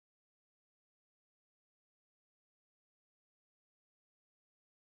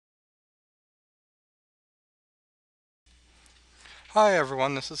Hi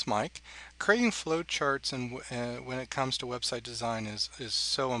everyone, this is Mike. Creating flowcharts and when it comes to website design is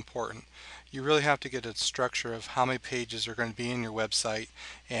so important. You really have to get a structure of how many pages are going to be in your website,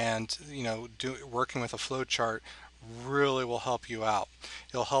 and working with a flowchart really will help you out.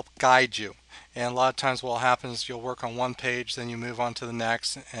 It'll help guide you. And a lot of times what will happen is you'll work on one page, then you move on to the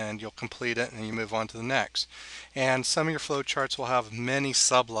next, and you'll complete it, and you move on to the next. And some of your flowcharts will have many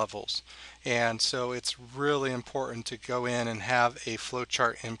sub-levels. And so it's really important to go in and have a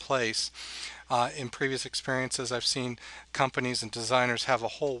flowchart in place. In previous experiences, I've seen companies and designers have a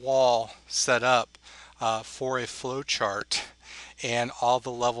whole wall set up for a flowchart and all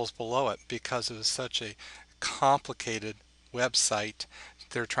the levels below it because it was such a complicated website.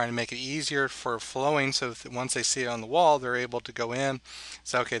 They're trying to make it easier for flowing, so that once they see it on the wall, they're able to go in,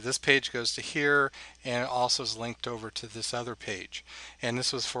 say, okay, this page goes to here, and it also is linked over to this other page. And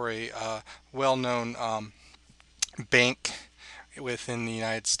this was for a well-known bank within the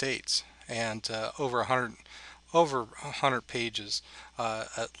United States, and over 100 pages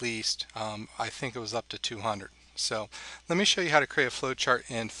at least. I think it was up to 200. So let me show you how to create a flowchart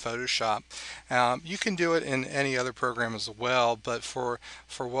in Photoshop. You can do it in any other program as well, but for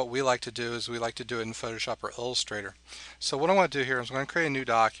what we like to do is we like to do it in Photoshop or Illustrator. So what I want to do here is I'm going to create a new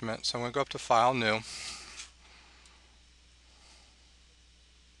document. So I'm going to go up to File, New.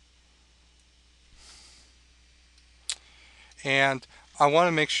 And I want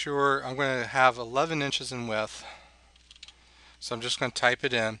to make sure I'm going to have 11 inches in width. So I'm just going to type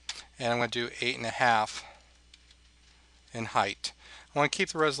it in, and I'm going to do 8.5 in height. I want to keep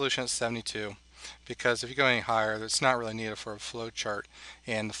the resolution at 72 because if you go any higher, it's not really needed for a flowchart,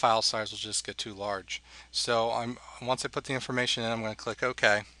 and the file size will just get too large. So once I put the information in, I'm going to click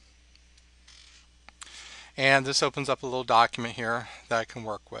OK. And this opens up a little document here that I can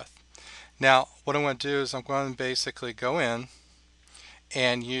work with. Now, what I'm going to do is I'm going to basically go in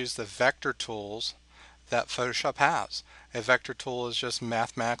and use the vector tools that Photoshop has. A vector tool is just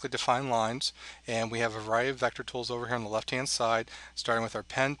mathematically defined lines, and we have a variety of vector tools over here on the left hand side, starting with our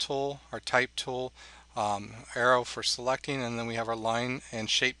pen tool, our type tool, arrow for selecting, and then we have our line and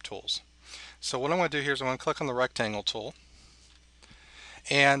shape tools. So what I'm going to do here is I'm going to click on the rectangle tool,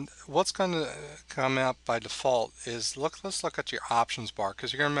 and what's going to come up by default is let's look at your options bar,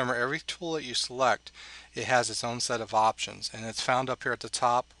 because you're going to remember every tool that you select, it has its own set of options, and it's found up here at the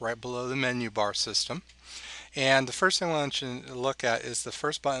top right below the menu bar system. And the first thing I want you to look at is the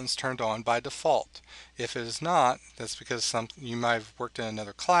first button is turned on by default. If it is not, that's because you might have worked in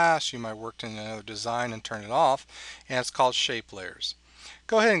another class, you might have worked in another design and turned it off, and it's called shape layers.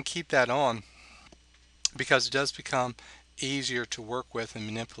 Go ahead and keep that on because it does become easier to work with and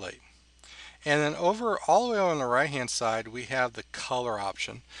manipulate. And then over all the way on the right hand side we have the color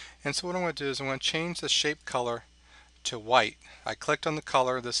option. And so what I'm going to do is I'm going to change the shape color to white. I clicked on the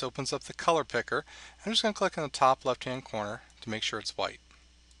color. This opens up the color picker. I'm just going to click on the top left hand corner to make sure it's white.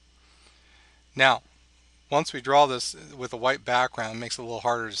 Now once we draw this with a white background, it makes it a little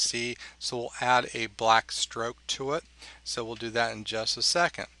harder to see, so we'll add a black stroke to it. So we'll do that in just a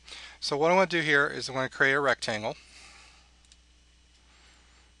second. So what I'm going to do here is I'm going to create a rectangle,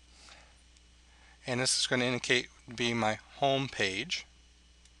 and this is going to indicate being my home page.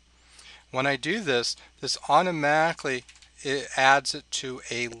 When I do this, this automatically adds it to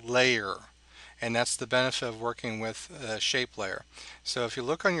a layer, and that's the benefit of working with a shape layer. So if you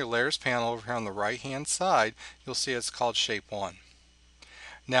look on your layers panel over here on the right hand side, you'll see it's called shape 1.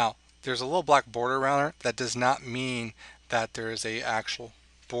 Now there's a little black border around it. That does not mean that there is a actual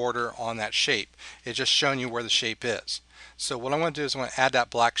border on that shape. It's just showing you where the shape is. So what I'm going to do is I'm going to add that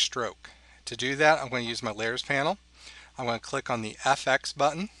black stroke. To do that, I'm going to use my layers panel. I'm going to click on the FX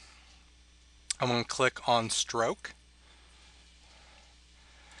button. I'm going to click on stroke.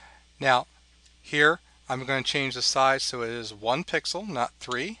 Now here I'm going to change the size so it is 1 pixel, not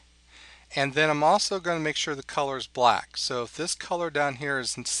 3. And then I'm also going to make sure the color is black. So if this color down here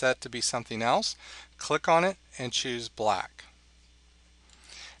is set to be something else, click on it and choose black.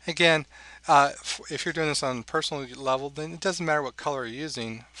 Again, if you're doing this on a personal level, then it doesn't matter what color you're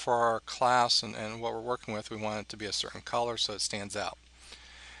using. For our class and what we're working with, we want it to be a certain color so it stands out.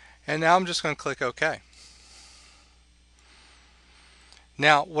 And now I'm just going to click OK.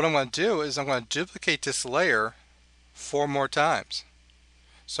 Now what I'm going to do is I'm going to duplicate this layer 4 more times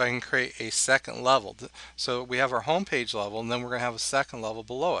so I can create a second level. So we have our home page level, and then we're going to have a second level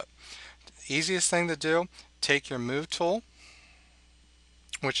below it. The easiest thing to do, take your move tool,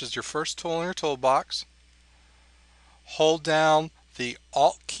 which is your first tool in your toolbox, hold down the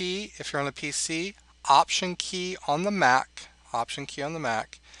Alt key if you're on a PC, Option key on the Mac,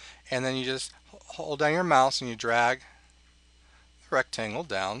 and then you just hold down your mouse and you drag rectangle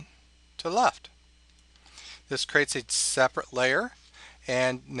down to the left. This creates a separate layer,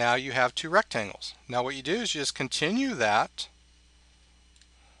 and now you have two rectangles. Now what you do is you just continue that.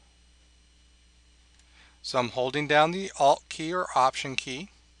 So I'm holding down the Alt key or Option key,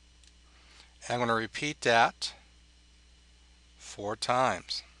 and I'm going to repeat that 4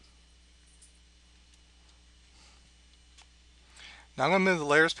 times. Now I'm going to move the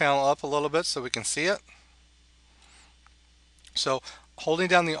Layers panel up a little bit so we can see it. So holding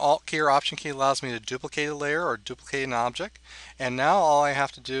down the Alt key or Option key allows me to duplicate a layer or duplicate an object, and now all I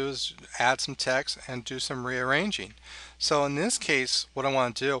have to do is add some text and do some rearranging. So in this case, what I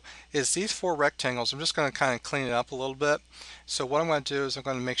want to do is these 4 rectangles, I'm just going to kind of clean it up a little bit. So what I'm going to do is I'm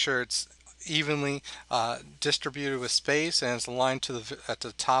going to make sure it's evenly distributed with space and it's aligned to at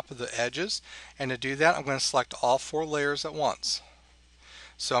the top of the edges. And to do that, I'm going to select all 4 layers at once.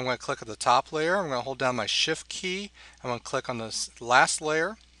 So I'm going to click at the top layer, I'm going to hold down my Shift key, I'm going to click on this last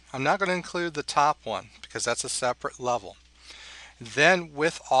layer. I'm not going to include the top one because that's a separate level. Then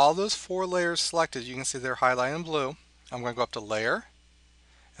with all those 4 layers selected, you can see they're highlighted in blue. I'm going to go up to Layer.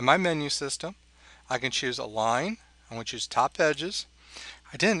 In my menu system, I can choose Align. I'm going to choose Top Edges.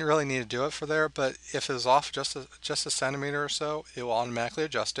 I didn't really need to do it for there, but if it's off just a centimeter or so, it will automatically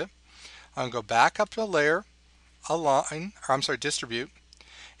adjust it. I'm going to go back up to Layer, Align, or I'm sorry, Distribute.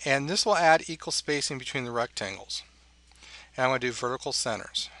 And this will add equal spacing between the rectangles. And I'm going to do vertical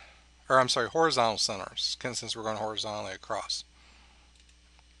centers, or I'm sorry, horizontal centers, since we're going horizontally across.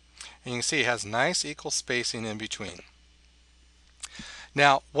 And you can see it has nice equal spacing in between.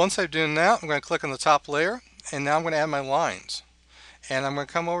 Now, once I've done that, I'm going to click on the top layer, and now I'm going to add my lines. And I'm going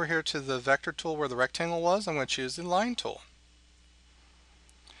to come over here to the vector tool where the rectangle was. I'm going to choose the line tool.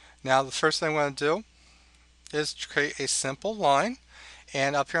 Now, the first thing I'm going to do is create a simple line.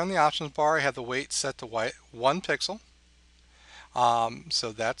 And up here on the options bar, I have the weight set to 1 pixel.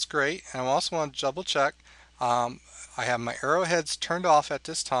 So that's great. And I also want to double check. I have my arrowheads turned off at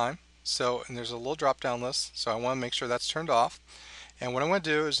this time. And there's a little drop down list. So I want to make sure that's turned off. And what I'm going to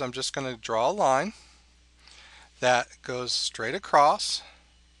do is I'm just going to draw a line that goes straight across.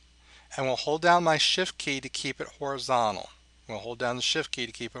 And we'll hold down my Shift key to keep it horizontal. We'll hold down the Shift key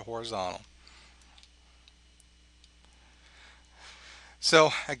to keep it horizontal.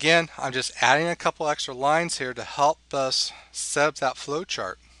 So again, I'm just adding a couple extra lines here to help us set up that flow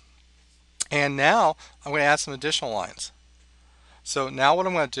chart. And now I'm going to add some additional lines. So now what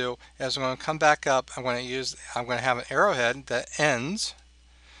I'm going to do is I'm going to come back up. I'm going to have an arrowhead that ends.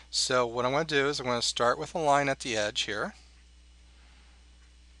 So what I'm going to do is I'm going to start with a line at the edge here.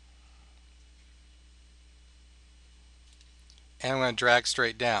 And I'm going to drag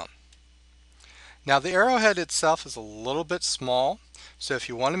straight down. Now the arrowhead itself is a little bit small. So if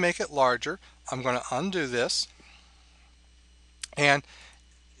you want to make it larger, I'm going to undo this. And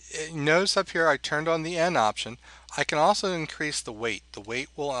notice up here I turned on the N option. I can also increase the weight. The weight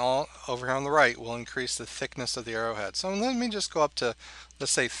will, over here on the right, will increase the thickness of the arrowhead. So let me just go up to,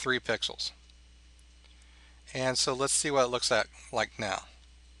 let's say 3 pixels. And so let's see what it looks like now.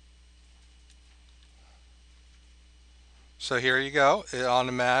 So here you go. It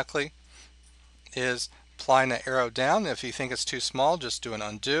automatically is applying the arrow down. If you think it's too small, just do an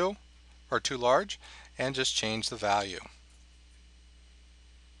undo, or too large, and just change the value.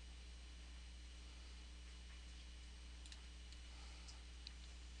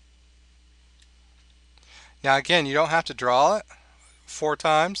 Now again, you don't have to draw it 4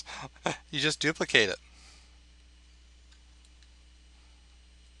 times, you just duplicate it.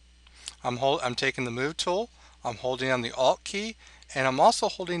 I'm taking the Move tool, I'm holding down the Alt key, and I'm also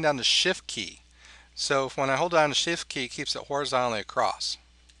holding down the Shift key. So when I hold down the Shift key, it keeps it horizontally across.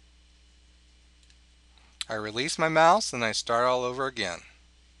 I release my mouse and I start all over again.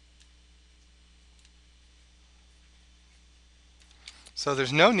 So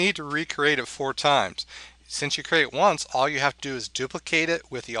there's no need to recreate it 4 times. Since you create it once, all you have to do is duplicate it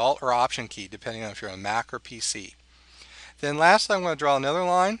with the Alt or Option key, depending on if you're on Mac or PC. Then lastly, I'm going to draw another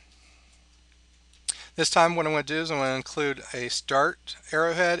line. This time what I'm going to do is I'm going to include a start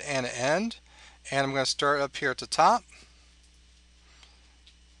arrowhead and an end. And I'm going to start up here at the top.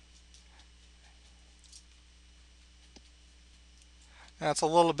 Now it's a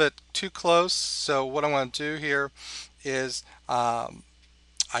little bit too close, so what I want to do here is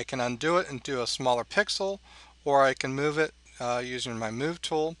I can undo it and do a smaller pixel, or I can move it using my Move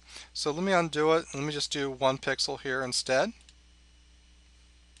tool. So let me undo it. Let me just do 1 pixel here instead.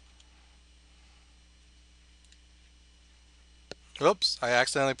 Oops, I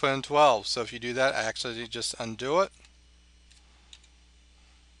accidentally put in 12. So if you do that, I actually just undo it.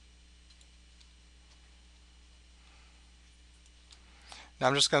 Now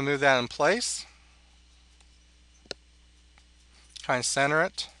I'm just going to move that in place, try and center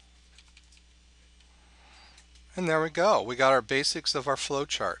it, and there we go. We got our basics of our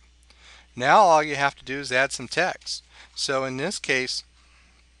flowchart. Now all you have to do is add some text. So in this case,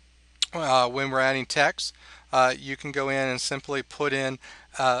 when we're adding text, you can go in and simply put in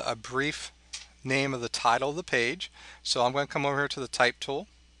a brief name of the title of the page. So I'm going to come over here to the type tool.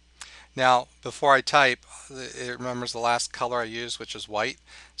 Now before I type, it remembers the last color I used, which is white.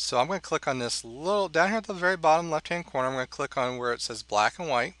 So I'm going to click on this little, down here at the very bottom left hand corner, I'm going to click on where it says black and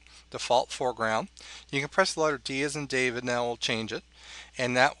white, default foreground. You can press the letter D as in David, now we'll change it.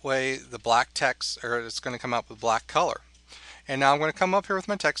 And that way the black text, or it's going to come up with black color. And now I'm going to come up here with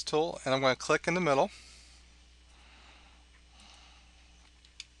my text tool and I'm going to click in the middle.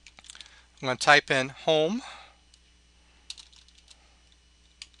 I'm going to type in home.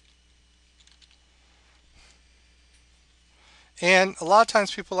 And a lot of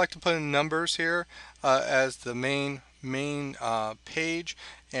times people like to put in numbers here as the main page,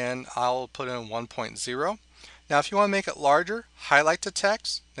 and I'll put in 1.0. Now if you want to make it larger, highlight the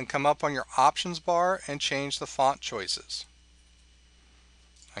text, then come up on your options bar and change the font choices.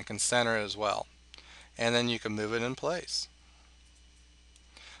 I can center it as well. And then you can move it in place.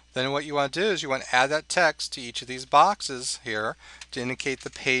 Then what you want to do is you want to add that text to each of these boxes here to indicate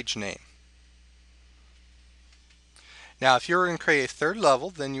the page name. Now if you were going to create a third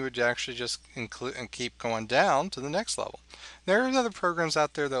level, then you would actually just include and keep going down to the next level. There are other programs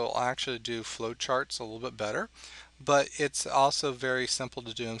out there that will actually do flowcharts a little bit better, but it's also very simple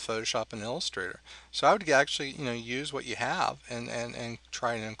to do in Photoshop and Illustrator. So I would actually use what you have and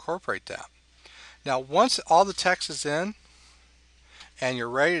try and incorporate that. Now once all the text is in and you're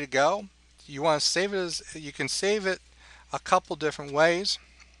ready to go, you want to save it as, you can save it a couple different ways.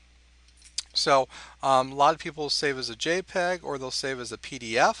 So a lot of people save as a JPEG or they'll save as a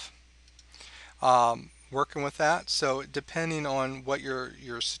PDF, working with that. So depending on what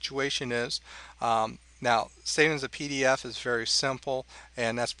your situation is, now saving as a PDF is very simple,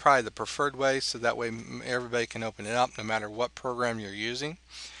 and that's probably the preferred way, so that way everybody can open it up no matter what program you're using.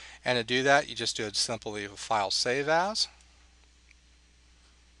 And to do that, you just do it simply with file save as.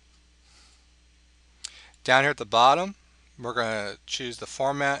 Down here at the bottom, we're going to choose the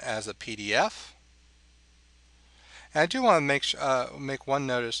format as a PDF. And I do want to make one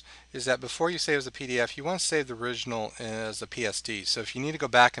notice, is that before you save as a PDF, you want to save the original as a PSD. So if you need to go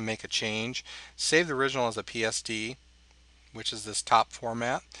back and make a change, save the original as a PSD, which is this top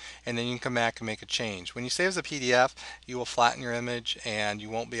format, and then you can come back and make a change. When you save as a PDF, you will flatten your image and you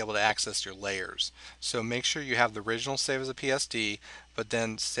won't be able to access your layers. So make sure you have the original save as a PSD, but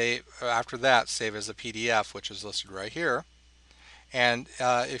then save after that, save as a PDF, which is listed right here. And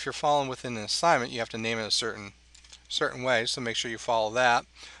if you're following within an assignment, you have to name it a certain way, so make sure you follow that.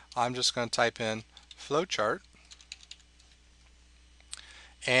 I'm just going to type in flowchart,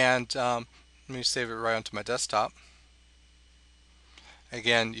 and let me save it right onto my desktop.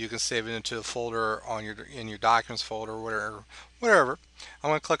 Again, you can save it into a folder on in your documents folder, whatever. I'm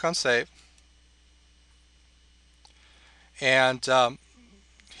going to click on save, and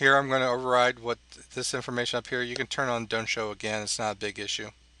here I'm going to override what this information up here. You can turn on don't show again, it's not a big issue.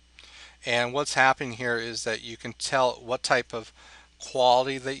 And what's happening here is that you can tell what type of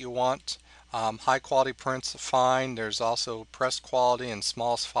quality that you want. High quality prints fine. There's also press quality and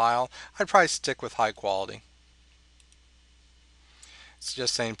smallest file. I'd probably stick with high quality. It's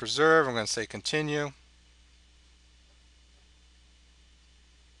just saying preserve. I'm going to say continue.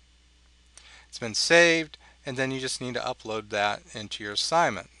 It's been saved, and then you just need to upload that into your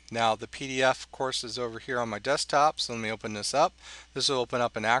assignment. Now the PDF of course is over here on my desktop, so let me open this up. This will open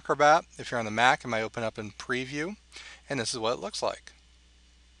up in Acrobat. If you're on the Mac, it might open up in Preview, and this is what it looks like.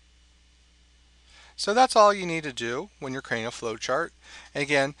 So that's all you need to do when you're creating a flowchart.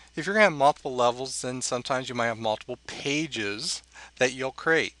 Again, if you're going to have multiple levels, then sometimes you might have multiple pages that you'll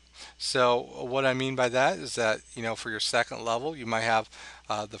create. So what I mean by that is that, for your second level, you might have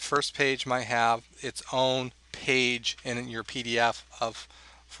the first page might have its own page in your PDF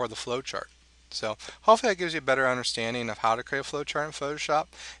for the flowchart. So hopefully that gives you a better understanding of how to create a flowchart in Photoshop.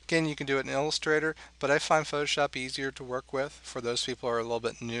 Again, you can do it in Illustrator, but I find Photoshop easier to work with for those people who are a little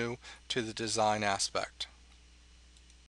bit new to the design aspect.